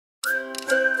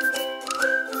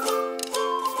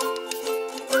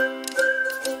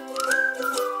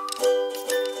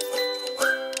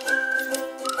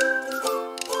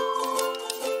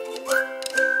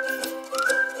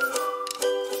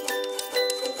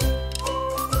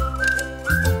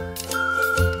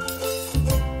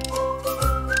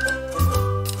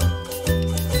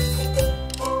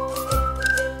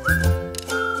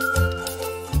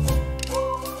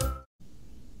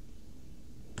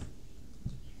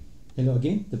Hello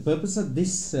again. The purpose of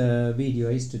this video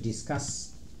is to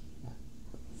discuss a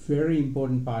very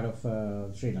important part of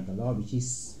Sri Lanka law, which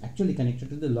is actually connected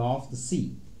to the law of the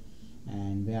sea,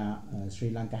 and where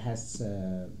Sri Lanka has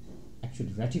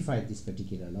actually ratified this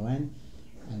particular law, and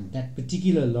that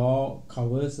particular law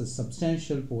covers a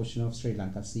substantial portion of Sri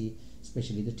Lanka Sea,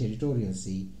 especially the Territorial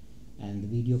Sea, and the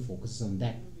video focuses on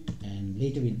that, and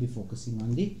later we'll be focusing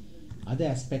on the other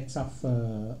aspects of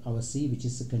our sea, which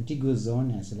is a contiguous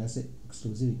zone as well as an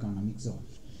exclusive economic zone.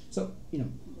 So,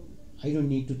 I don't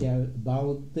need to tell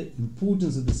about the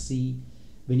importance of the sea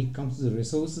when it comes to the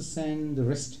resources and the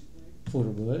rest for the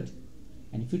world.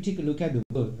 And if you take a look at the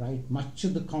world, right, much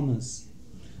of the commerce,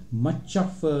 much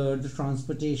of the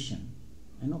transportation,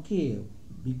 and a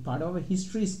big part of our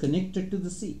history is connected to the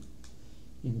sea.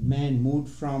 Man moved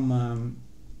from,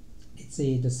 let's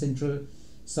say, the central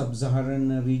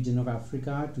sub-Saharan region of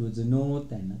Africa towards the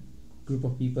north, and a group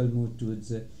of people moved towards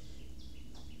the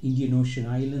Indian Ocean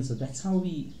islands. So that's how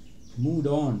we moved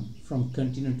on from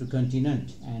continent to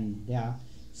continent, and the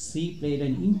sea played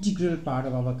an integral part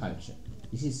of our culture.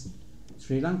 This is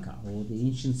Sri Lanka, or the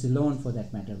ancient Ceylon for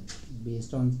that matter,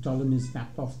 based on Ptolemy's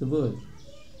map of the world.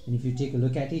 And if you take a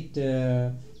look at it,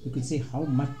 you could see how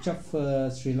much of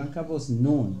Sri Lanka was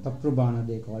known, Taprobana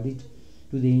they called it,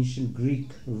 to the ancient Greek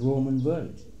Roman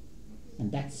world.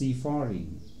 And that's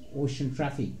seafaring, ocean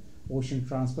traffic, ocean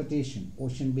transportation,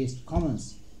 ocean-based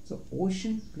commerce. So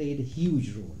ocean played a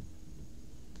huge role.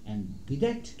 And with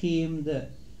that came the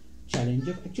challenge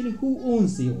of actually who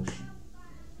owns the ocean.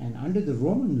 And under the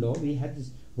Roman law, we had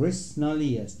this res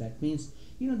nullius. That means,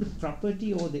 the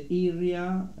property or the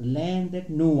area, land that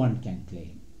no one can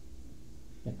claim.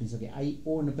 That means, okay, I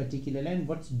own a particular land.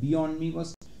 What's beyond me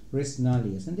was res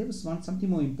nullius. And there was something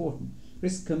more important,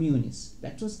 res communis.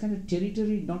 That was kind of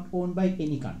territory not owned by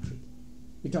any country.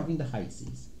 We're talking the high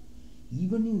seas.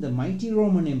 Even in the mighty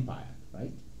Roman Empire,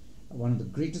 right, one of the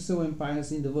greatest of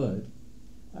empires in the world,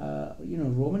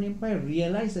 Roman Empire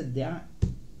realized that there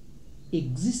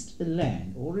exists a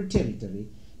land or a territory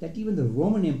that even the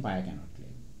Roman Empire cannot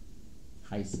claim,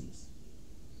 high seas.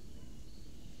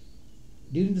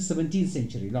 During the 17th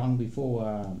century, long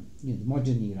before the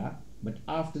modern era, but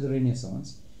after the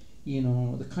Renaissance,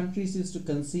 the countries used to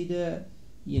consider,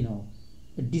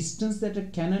 a distance that a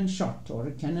cannon shot or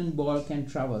a cannonball can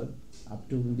travel up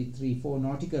to maybe 3-4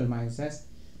 nautical miles as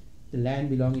the land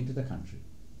belonging to the country.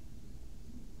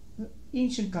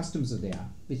 Ancient customs are there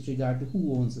with regard to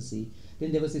who owns the sea.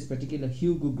 Then there was this particular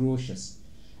Hugo Grotius,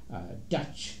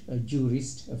 Dutch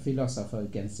jurist, a philosopher, you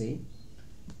can say.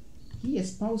 He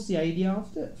espoused the idea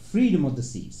of the freedom of the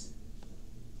seas.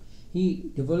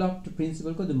 He developed a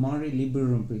principle called the mare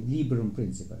liberum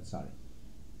principle.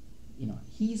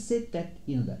 He said that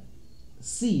the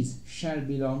seas shall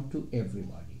belong to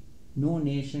everybody. No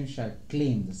nation shall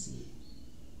claim the sea.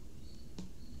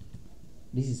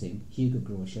 This is him, Hugo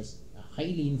Grotius, a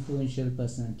highly influential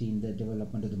personality in the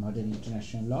development of the modern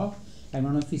international law, and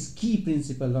one of his key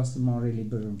principles was the mare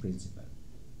liberum principle.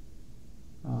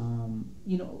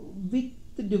 With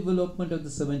the development of the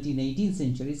 17th, 18th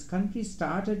centuries, countries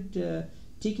started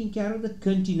taking care of the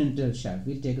continental shelf.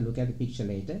 We'll take a look at the picture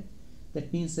later.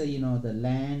 That means, the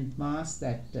land mass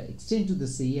that extend to the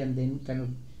sea and then kind of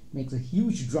makes a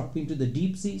huge drop into the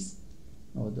deep seas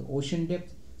or the ocean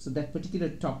depth. So that particular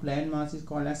top land mass is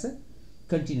called as a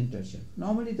continental shelf.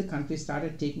 Normally, the countries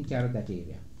started taking care of that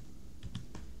area.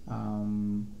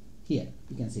 Here,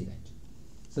 you can see that.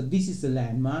 So this is the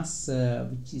land mass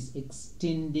which is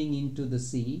extending into the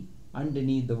sea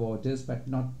underneath the waters, but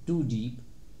not too deep,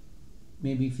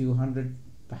 maybe a few hundred,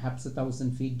 perhaps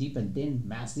 1,000 feet deep, and then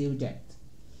massive depth.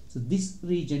 So this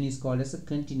region is called as a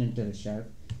continental shelf,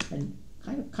 and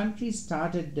kind of countries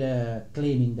started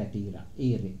claiming that area.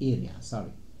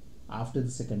 After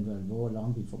the Second World War,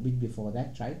 bit before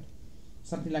that, right?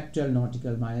 Something like 12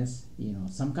 nautical miles.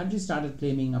 Some countries started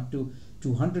claiming up to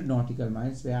 200 nautical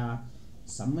miles, where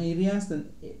some areas, the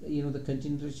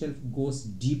continental shelf goes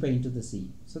deeper into the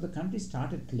sea. So the countries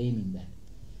started claiming that.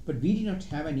 But we did not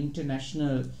have an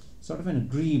international sort of an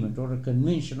agreement or a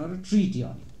convention or a treaty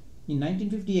on it. In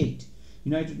 1958,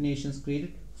 United Nations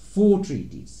created 4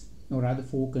 treaties, or rather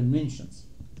 4 conventions.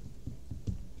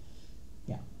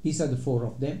 Yeah, these are the 4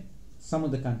 of them. Some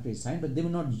of the countries signed, but they were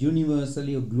not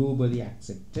universally or globally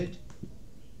accepted,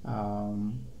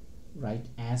 right,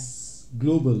 as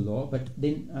global law. But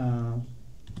then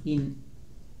in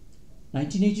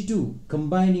 1982,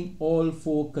 combining all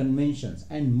 4 conventions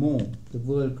and more, the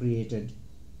world created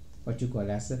what you call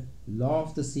as a Law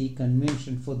of the Sea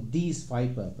Convention for these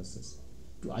 5 purposes: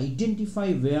 to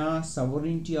identify where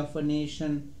sovereignty of a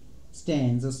nation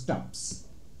stands or stops,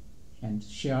 and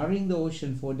sharing the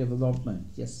ocean for development,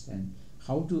 yes, and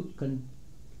how to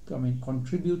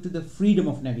contribute to the freedom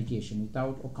of navigation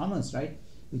without, or commerce, right,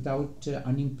 without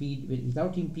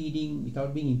without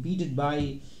being impeded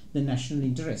by the national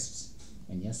interests,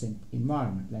 and yes,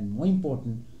 environmental, and more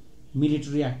important,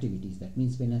 military activities. That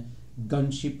means when a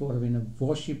gunship or when a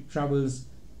warship travels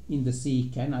in the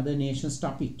sea, can other nations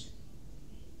stop it,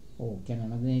 or can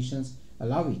other nations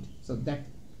allow it? So that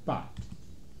part.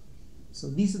 So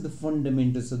these are the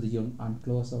fundamentals of the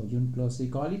UNCLOS, or UNCLOS we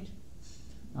call it.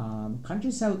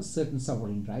 Countries have certain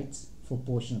sovereign rights for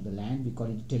portion of the land, we call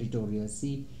it territorial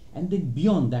sea, and then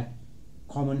beyond that,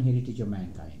 common heritage of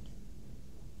mankind.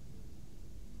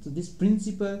 So this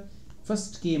principle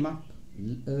first came up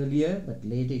earlier, but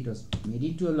later it was made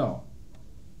into a law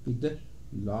with the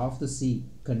Law of the Sea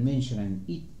Convention, and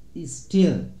it is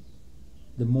still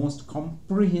the most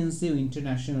comprehensive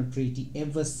international treaty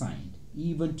ever signed,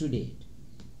 even to date.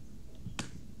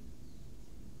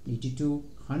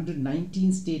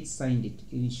 119 states signed it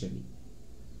initially,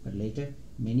 but later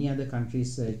many other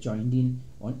countries joined in.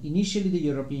 Initially the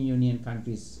European Union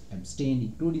countries abstained,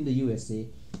 including the USA.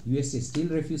 USA still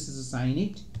refuses to sign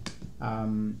it,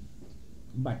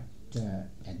 but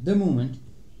at the moment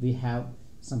we have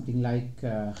something like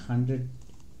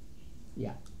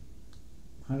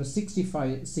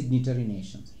 165 signatory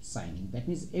nations signing. That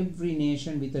means every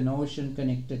nation with an ocean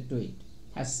connected to it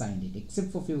has signed it,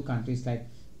 except for few countries like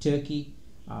Turkey,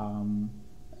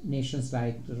 nations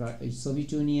like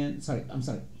Soviet Union,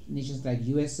 nations like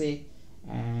USA,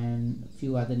 and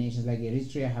few other nations like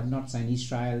Eritrea have not signed.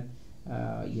 Israel,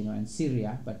 and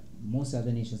Syria, but most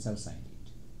other nations have signed it.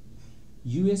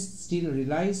 US still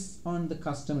relies on the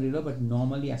customary law, but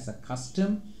normally as a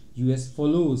custom, US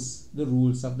follows the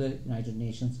rules of the United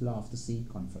Nations Law of the Sea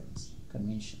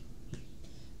Convention.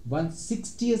 Once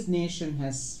 60th nation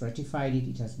has ratified it,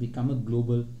 it has become a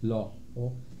global law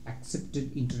or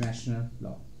accepted international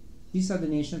law. These are the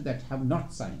nations that have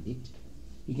not signed it.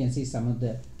 You can see some of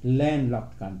the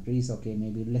landlocked countries, okay,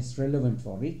 maybe less relevant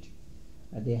for it.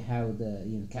 They have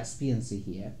the Caspian Sea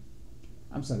here.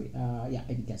 I'm sorry,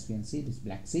 in Caspian Sea, this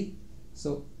Black Sea.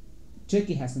 So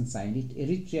Turkey hasn't signed it.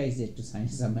 Eritrea is yet to sign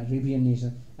it. Some Arabian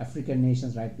nations, African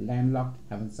nations, right, landlocked,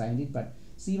 haven't signed it. But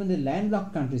see, even the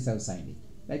landlocked countries have signed it.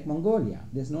 Like Mongolia,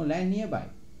 there's no land nearby.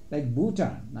 Like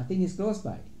Bhutan, nothing is close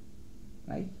by,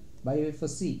 right? By way for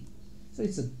sea. So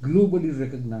it's a globally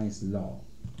recognized law.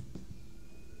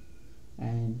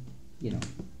 And the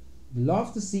Law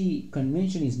of the Sea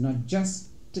Convention is not just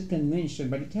a convention,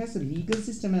 but it has a legal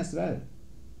system as well.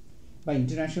 By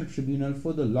International Tribunal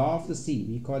for the Law of the Sea,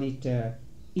 we call it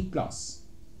ICLOS.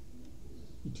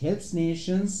 It helps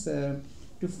nations to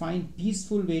find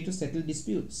peaceful way to settle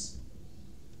disputes.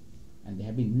 And there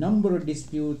have been number of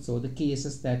disputes or the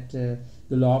cases that the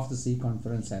Law of the Sea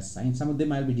Conference has signed. Some of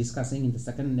them I'll be discussing in the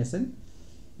second lesson.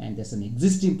 And there's an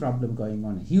existing problem going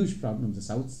on, a huge problem, the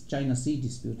South China Sea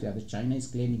dispute, where China is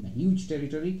claiming a huge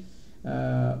territory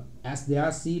as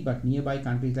their sea, but nearby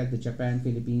countries like the Japan,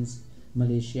 Philippines,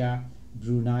 Malaysia,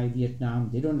 Brunei,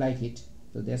 Vietnam, they don't like it.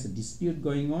 So there's a dispute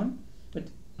going on. But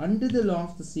under the Law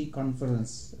of the Sea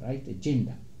Conference, right,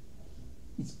 agenda,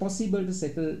 it's possible to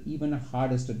settle even the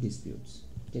hardest of disputes.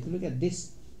 Take a look at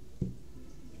this.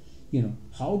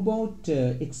 How about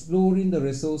exploring the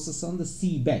resources on the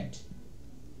seabed?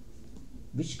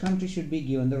 Which country should be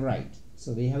given the right?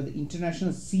 So we have the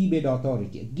International Seabed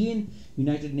Authority. Again,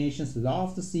 United Nations Law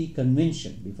of the Sea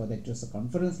Convention. Before that it was a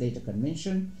conference, later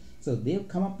convention. So they've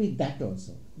come up with that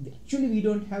also. Actually, we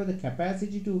don't have the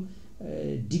capacity to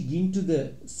dig into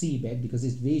the seabed because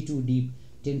it's way too deep,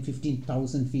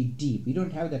 10,000-15,000 feet deep. We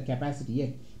don't have that capacity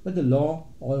yet, but the law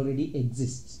already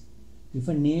exists. If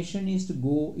a nation is to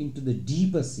go into the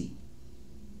deeper sea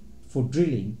for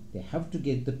drilling, they have to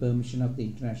get the permission of the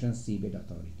International Seabed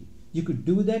Authority. You could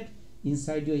do that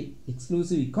inside your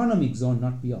exclusive economic zone,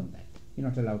 not beyond that. You're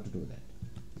not allowed to do that.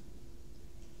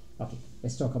 Okay,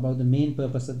 let's talk about the main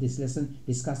purpose of this lesson,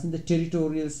 discussing the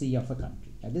territorial sea of a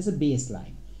country. Now, there's a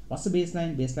baseline. What's the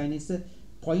baseline? Baseline is the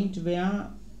point where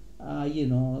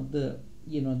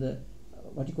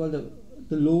the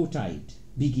low tide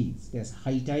begins. There's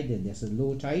high tide, then there's a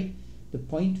low tide. The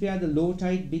point where the low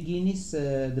tide begins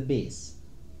is the base,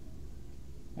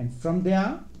 and from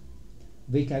there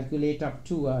we calculate up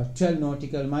to 12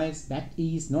 nautical miles. That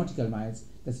is nautical miles.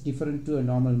 That's different to a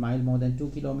normal mile, more than 2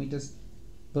 kilometers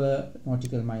per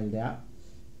nautical mile there.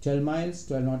 12 miles,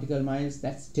 12 nautical miles,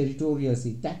 that's territorial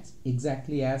sea. That's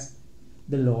exactly as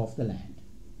the law of the land.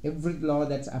 Every law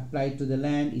that's applied to the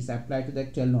land is applied to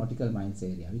that 12 nautical miles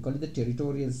area. We call it the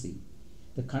territorial sea.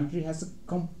 The country has a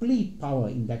complete power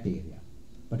in that area.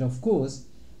 But of course,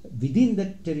 within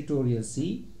the territorial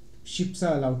sea, ships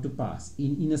are allowed to pass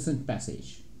in innocent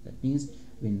passage. That means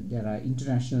when there are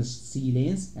international sea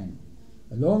lanes and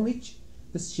along which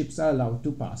the ships are allowed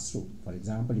to pass through. For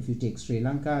example, if you take Sri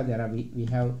Lanka, there are we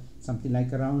have something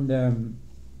like around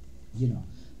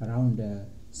around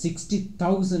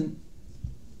 60,000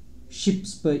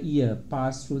 ships per year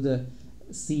pass through the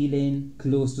sea lane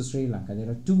close to Sri Lanka. There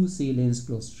are 2 sea lanes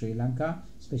close to Sri Lanka,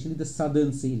 especially the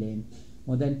southern sea lane.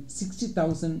 More than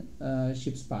 60,000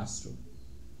 ships pass through.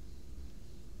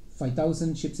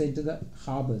 5,000 ships enter the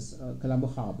harbors, Colombo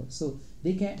harbor. So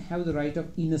they can have the right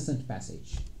of innocent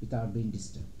passage without being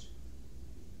disturbed.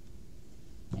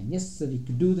 And yes, we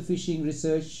could do the fishing,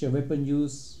 research, weapon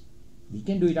use. We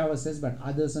can do it ourselves, but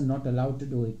others are not allowed to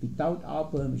do it without our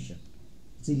permission.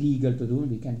 It's illegal to do.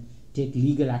 We can take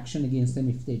legal action against them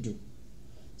if they do.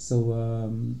 So,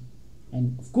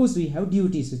 and of course, we have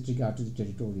duties with regard to the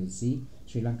territorial sea.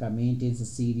 Sri Lanka maintains a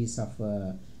series of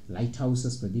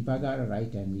lighthouses, Pradipagara,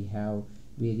 right, and we have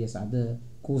various other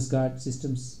coast guard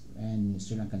systems, and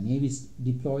Sri Lanka Navy is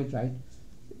deployed, right,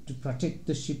 to protect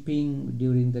the shipping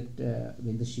during that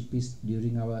when the ship is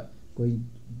during our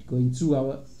going through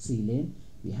our sea lane.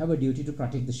 We have a duty to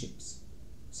protect the ships,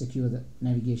 secure the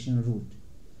navigational route.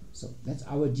 So that's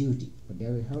our duty, but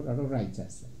there we have other rights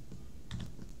as well.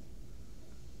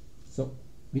 So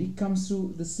when it comes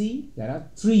to the sea, there are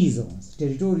 3 zones.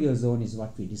 Territorial zone is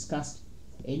what we discussed.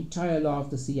 Entire law of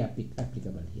the sea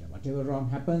applicable here. Whatever wrong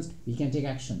happens, we can take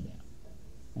action there.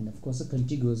 And of course, a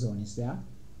contiguous zone is there.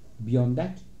 Beyond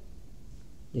that,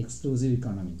 the exclusive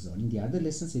economic zone. In the other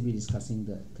lessons, we'll be discussing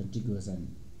the contiguous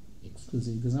and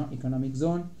exclusive economic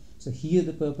zone. So here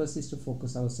the purpose is to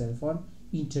focus ourselves on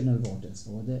internal waters,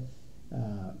 or the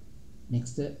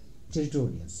next the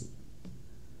territorial sea.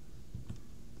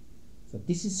 So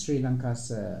this is Sri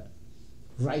Lanka's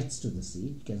rights to the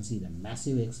sea. You can see the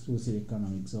massive exclusive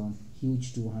economic zone,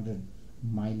 huge 200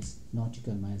 miles,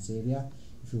 nautical miles area.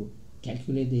 If you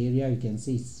calculate the area, you can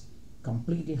see it's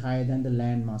completely higher than the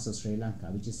land mass of Sri Lanka,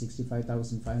 which is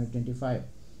 65,525.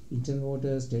 Internal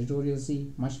waters, territorial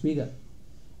sea, much bigger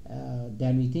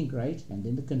than we think, right? And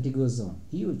then the contiguous zone,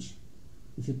 huge.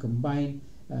 If you combine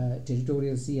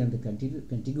territorial sea and the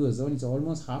contiguous zone, it's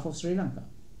almost half of Sri Lanka.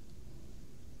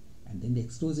 And then the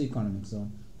exclusive economic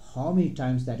zone, how many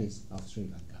times that is of Sri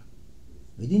Lanka.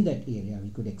 Within that area, we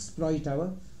could exploit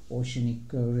our oceanic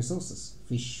resources,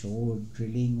 fish or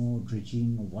drilling or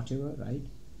dredging or whatever, right?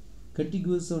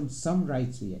 Contiguous zone, some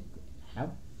rights we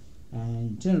have,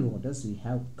 and internal waters, we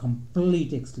have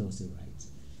complete exclusive rights.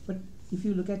 But if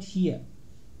you look at here,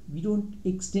 we don't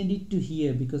extend it to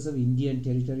here because of Indian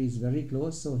territory is very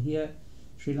close. So here,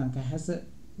 Sri Lanka has a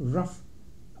rough,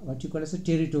 what you call as a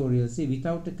territorial sea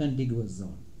without a contiguous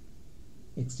zone.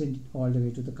 Extend it all the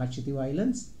way to the Kachiti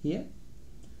Islands here.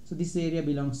 So this area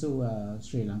belongs to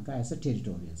Sri Lanka as a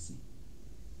territorial sea.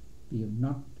 We have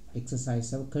not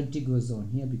exercised our contiguous zone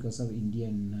here because of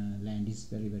Indian land is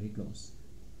very, very close.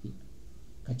 Here.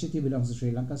 Kachiti belongs to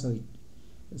Sri Lanka, so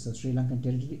Sri Lankan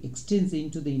territory extends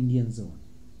into the Indian zone.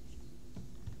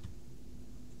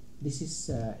 This is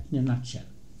in a nutshell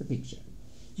the picture.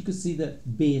 You could see the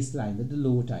baseline at the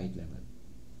low tide level.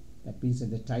 That means that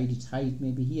the tide is high, it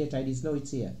may be here, tide is low, it's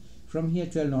here. From here,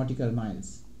 12 nautical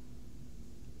miles.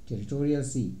 Territorial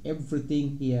sea,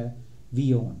 everything here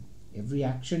we own. Every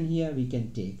action here we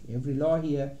can take. Every law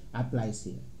here applies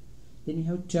here. Then you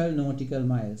have 12 nautical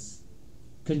miles,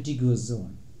 contiguous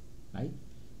zone, right?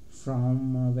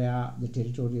 From where the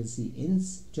territorial sea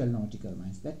ends, 12 nautical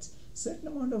miles. That's certain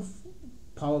amount of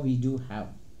power we do have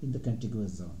in the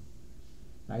contiguous zone,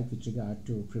 right? With regard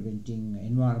to preventing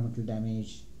environmental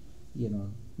damage,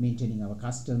 maintaining our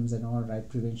customs and all, right?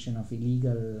 Prevention of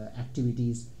illegal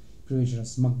activities, prevention of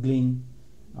smuggling,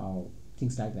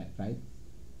 things like that, right?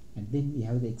 And then we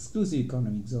have the exclusive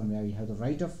economic zone where we have the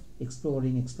right of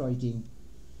exploring, exploiting,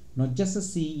 not just the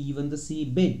sea, even the sea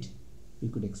bed we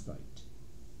could exploit.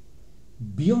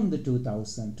 Beyond the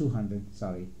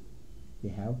 200, we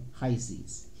have high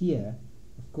seas. Here,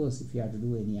 of course, if you have to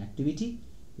do any activity,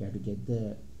 you have to get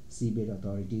the seabed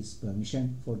authorities'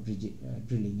 permission for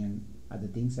drilling and other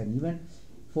things, and even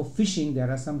for fishing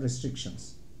there are some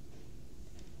restrictions.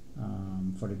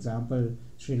 For example,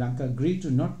 Sri Lanka agreed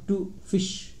to not to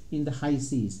fish in the high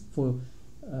seas for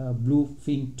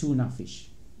bluefin tuna fish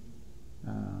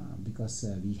because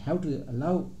we have to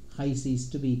allow high seas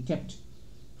to be kept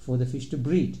for the fish to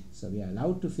breed. So we are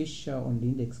allowed to fish only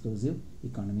in the exclusive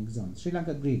economic zone. Sri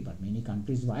Lanka agreed, but many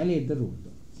countries violate the rule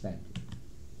though, sadly.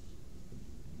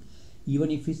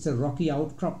 Even if it's a rocky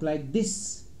outcrop like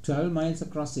this, 12 miles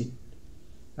across it,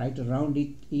 right around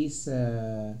it is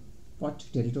what?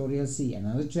 Territorial sea,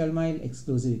 another 12-mile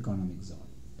exclusive economic zone.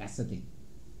 That's the thing.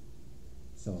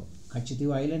 So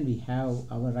Kachitiw Island, we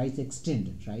have our rights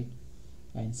extended, right?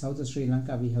 And south of Sri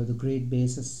Lanka, we have the great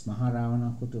bases,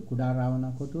 Maharavana Kotu,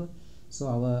 Kudaravana Kotu. So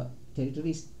our territory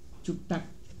is chuttak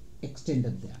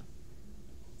extended there.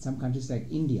 Some countries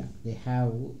like India, they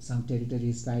have some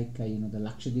territories like the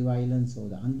Lakshadweep Islands or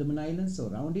the Andaman Islands. So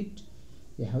around it,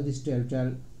 they have this 12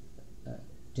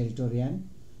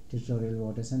 territorial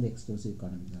waters and the exclusive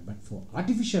economic zone. But for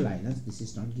artificial islands, this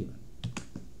is not given.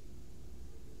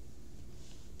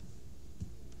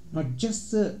 Not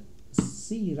just the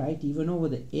sea, right? Even over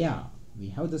the air, we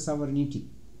have the sovereignty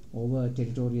over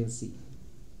territorial sea.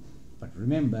 But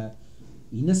remember,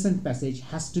 innocent passage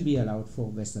has to be allowed for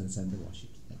vessels and the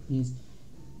warships. That means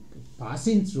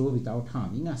passing through without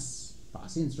harming us,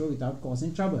 passing through without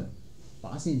causing trouble,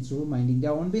 passing through minding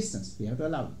their own business. We have to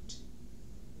allow it.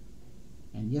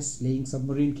 And yes, laying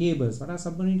submarine cables. What are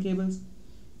submarine cables?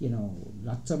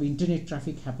 Lots of internet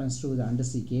traffic happens through the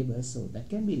undersea cables, so that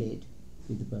can be laid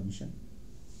with the permission.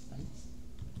 Right?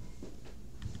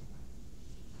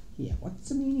 Here, what's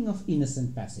the meaning of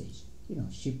innocent passage?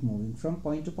 Ship moving from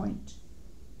point to point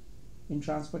in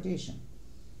transportation.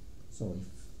 So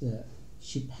if the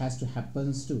ship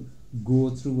happens to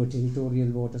go through a territorial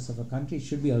waters of a country, it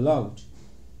should be allowed,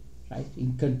 right,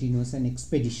 in continuous and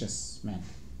expeditious manner.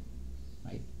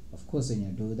 Right? Of course, when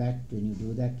you do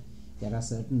that, there are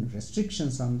certain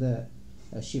restrictions on the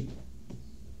ship.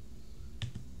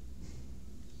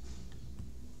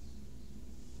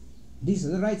 These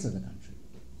are the rights of the country.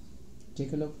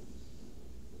 Take a look.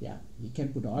 Yeah, we can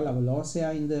put all our laws here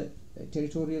in the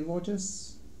territorial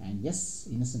waters. And yes,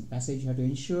 innocent passage you have to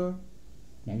ensure.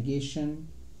 Navigation,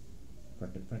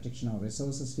 protection of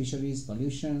resources, fisheries,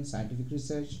 pollution, scientific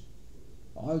research.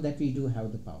 All that we do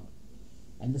have the power.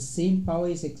 And the same power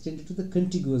is extended to the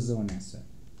contiguous zone as well.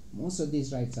 Most of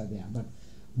these rights are there, but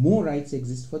more rights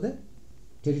exist for the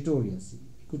territorial sea.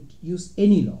 We could use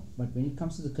any law, but when it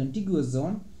comes to the contiguous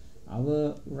zone,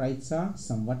 our rights are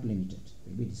somewhat limited.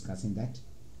 We'll be discussing that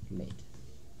later.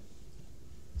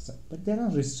 So, but there are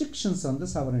restrictions on the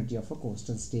sovereignty of a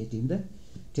coastal state in the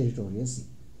territorial sea.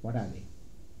 What are they?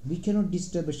 We cannot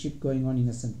disturb a ship going on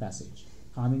innocent passage,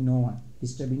 harming no one,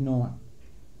 disturbing no one.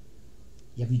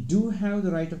 Yeah, we do have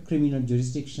the right of criminal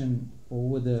jurisdiction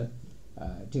over the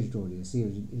territorial sea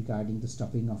regarding the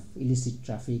stopping of illicit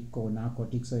traffic or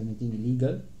narcotics or anything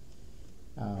illegal.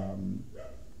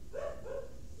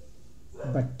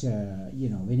 But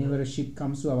whenever a ship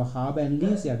comes to our harbor and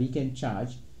leaves, yeah, we can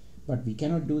charge, but we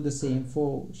cannot do the same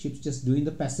for ships just doing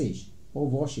the passage, or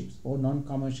warships, or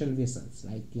non-commercial vessels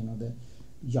like the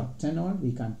yacht and all.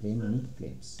 We can't claim any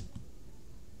claims.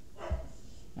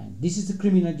 And this is the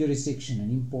criminal jurisdiction, an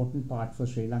important part for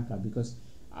Sri Lanka, because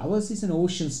ours is an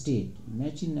ocean state.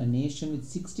 Imagine a nation with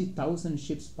 60,000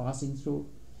 ships passing through.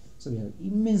 So we have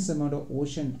immense amount of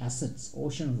ocean assets,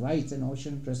 ocean rights and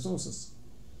ocean resources.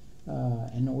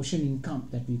 And ocean income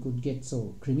that we could get.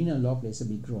 So criminal law plays a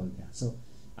big role there. So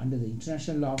under the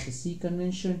International Law of the Sea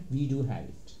Convention, we do have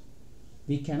it.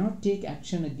 We cannot take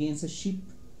action against a ship,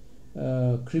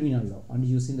 criminal law, under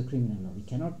using the criminal law. We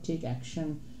cannot take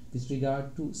action with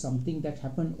regard to something that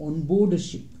happened on board a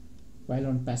ship while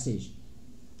on passage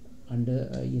under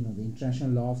the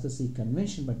International Law of the Sea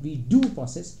Convention. But we do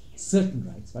possess certain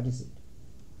rights. What is it?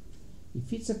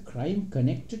 If it's a crime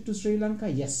connected to Sri Lanka,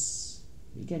 yes,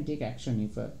 we can take action.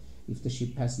 If the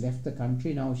ship has left the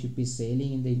country, now ship is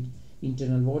sailing in the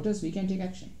internal waters, we can take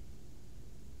action,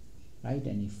 right?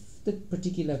 And if the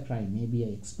particular crime may be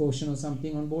an explosion or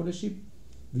something on board a ship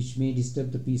which may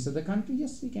disturb the peace of the country,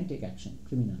 yes, we can take action,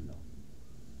 criminal law.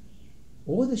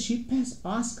 Or the ship has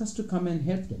asked us to come and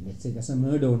help them. Let's say there's a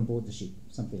murder on board the ship,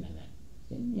 something like that.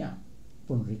 Then yeah,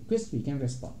 upon request we can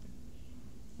respond.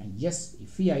 And yes,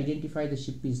 if we identify the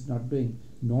ship is not doing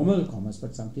normal commerce,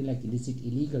 but something like illicit,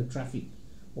 illegal traffic,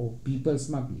 or people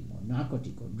smuggling, or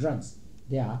narcotic, or drugs,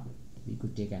 there we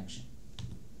could take action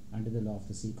under the Law of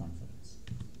the Sea Conference.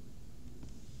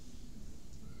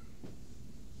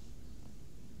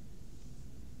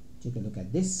 Take a look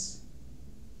at this.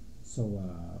 So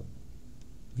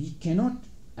we cannot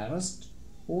arrest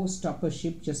or stop a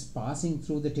ship just passing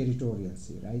through the territorial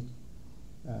sea, right?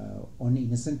 On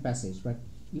innocent passage. But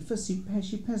if a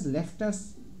ship has left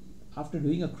us after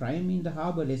doing a crime in the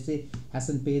harbor, let's say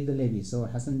hasn't paid the levies or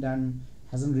hasn't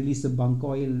released the bunker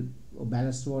oil or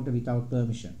ballast water without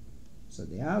permission, so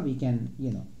there we can,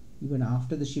 even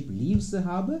after the ship leaves the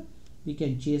harbor, we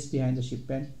can chase behind the ship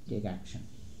and take action.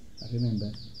 But remember,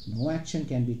 no action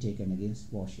can be taken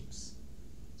against warships.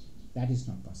 That is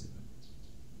not possible.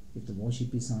 If the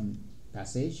warship is on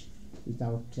passage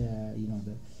without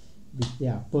with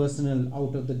their personnel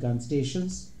out of the gun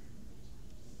stations,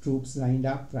 troops lined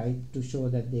up, right, to show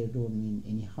that they don't mean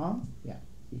any harm. Yeah,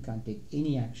 we can't take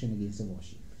any action against a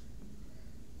warship.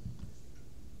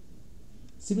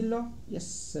 Civil law,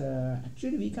 yes,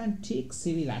 actually we can take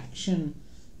civil action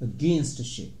against a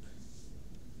ship,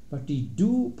 but we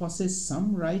do possess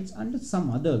some rights under some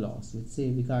other laws. Let's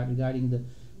say regarding the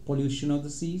pollution of the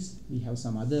seas, we have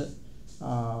some other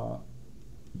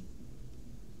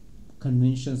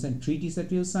conventions and treaties that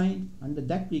we have signed. Under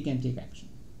that we can take action.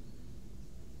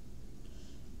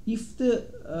 If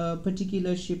the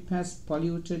particular ship has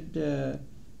polluted the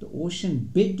ocean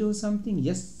bed or something,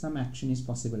 yes, some action is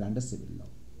possible under civil law.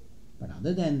 But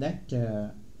other than that,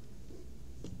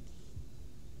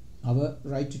 our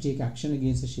right to take action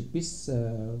against a ship is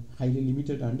highly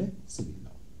limited under civil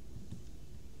law.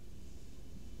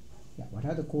 Yeah, what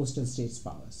are the coastal states'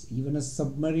 powers? Even a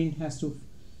submarine has to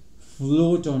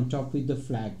float on top with the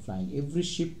flag flying. Every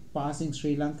ship passing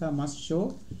Sri Lanka must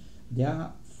show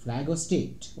their flag of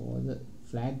state, or the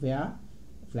flag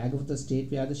of the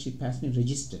state where the ship has been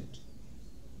registered.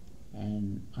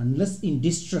 And unless in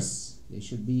distress, they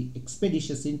should be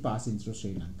expeditious in passing through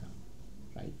Sri Lanka,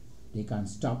 right? They can't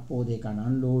stop, or they can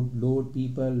unload, load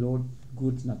people, load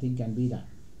goods, nothing can be done.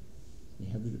 They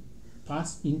have to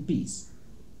pass in peace.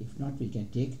 If not, we can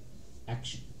take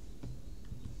action.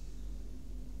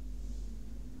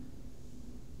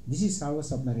 This is how a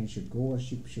submarine should go, a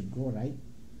ship should go, right?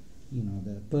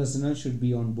 The personnel should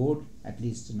be on board, at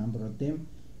least a number of them,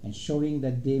 and showing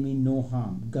that they mean no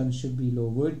harm. Guns should be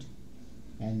lowered,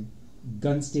 and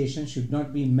gun station should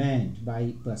not be manned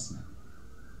by personnel.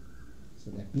 So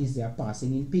that means they are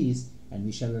passing in peace, and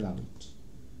we shall allow it.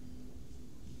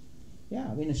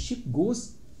 Yeah, when a ship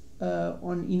goes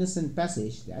on innocent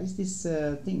passage, there is this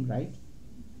thing, right?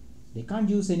 They can't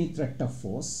use any threat of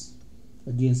force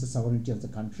against the sovereignty of the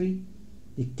country.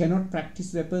 They cannot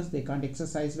practice weapons, they can't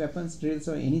exercise weapons, drills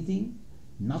or anything.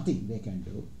 Nothing they can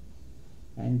do.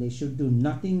 And they should do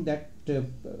nothing that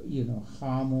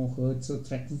harm or hurts or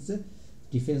threatens the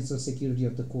defense or security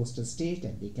of the coastal state,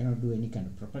 and they cannot do any kind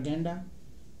of propaganda,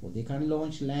 or they can't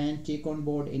launch, land, take on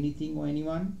board anything or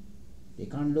anyone. They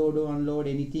can't load or unload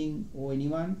anything or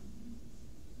anyone,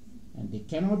 and they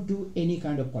cannot do any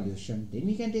kind of pollution. Then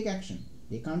we can take action.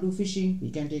 They can't do fishing,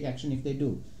 we can take action if they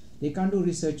do. They can't do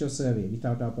research or survey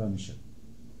without our permission,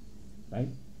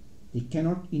 right? They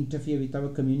cannot interfere with our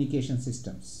communication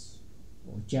systems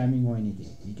or jamming or anything.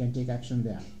 We can take action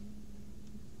there.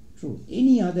 True.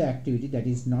 Any other activity that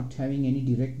is not having any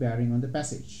direct bearing on the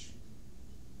passage,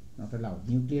 not allowed.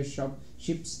 Nuclear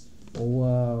ships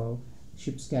or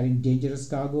ships carrying dangerous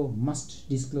cargo must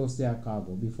disclose their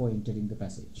cargo before entering the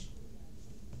passage.